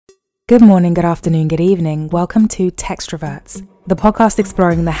Good morning, good afternoon, good evening. Welcome to Techstroverts, the podcast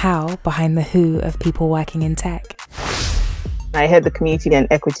exploring the how behind the who of people working in tech. I head the Community and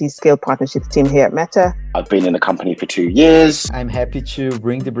Equity Scale Partnerships team here at Meta. I've been in the company for 2 years. I'm happy to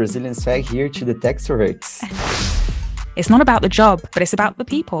bring the Brazilian swag here to the Techstroverts. It's not about the job, but it's about the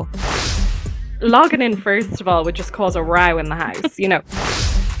people. Logging in, first of all, would just cause a row in the house, you know.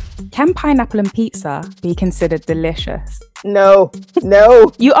 Can pineapple and pizza be considered delicious? No.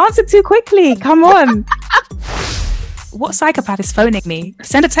 You answered too quickly. Come on. What psychopath is phoning me?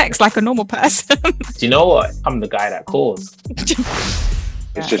 Send a text like a normal person. Do you know what? I'm the guy that calls.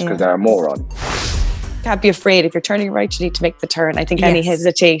 It's just because they're a moron. Can't be afraid. If you're turning right, you need to make the turn. I think any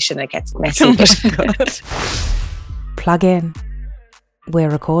hesitation, it gets messy. Plug in. We're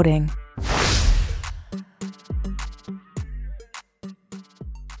recording.